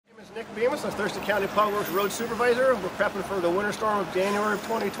Nick Bemis, I'm Thurston County Public Works Road Supervisor. We're prepping for the winter storm of January of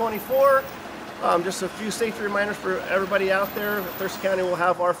 2024. Just a few safety reminders for everybody out there. Thurston County will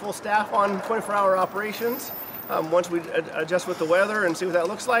have our full staff on 24-hour operations. Once we adjust with the weather and see what that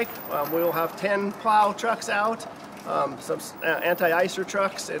looks like, we will have 10 plow trucks out, some anti-icer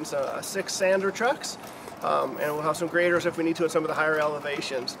trucks, and 6 sander trucks. And we'll have some graders if we need to at some of the higher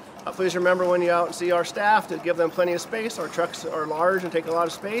elevations. Please remember when you're out and see our staff to give them plenty of space. Our trucks are large and take a lot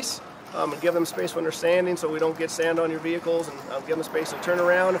of space, and give them space when they're standing so we don't get sand on your vehicles, and give them space to turn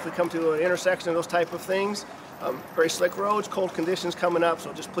around if we come to an intersection, those type of things. Very slick roads, cold conditions coming up,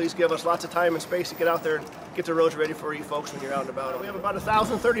 so just please give us lots of time and space to get out there and get the roads ready for you folks when you're out and about. We have about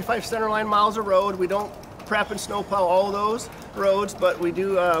 1,035 centerline miles of road. We don't prep and snowplow all of those roads, but we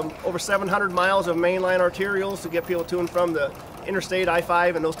do over 700 miles of mainline arterials to get people to and from the interstate,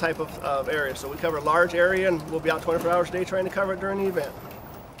 I-5, and those type of areas. So we cover a large area, and we'll be out 24 hours a day trying to cover it during the event.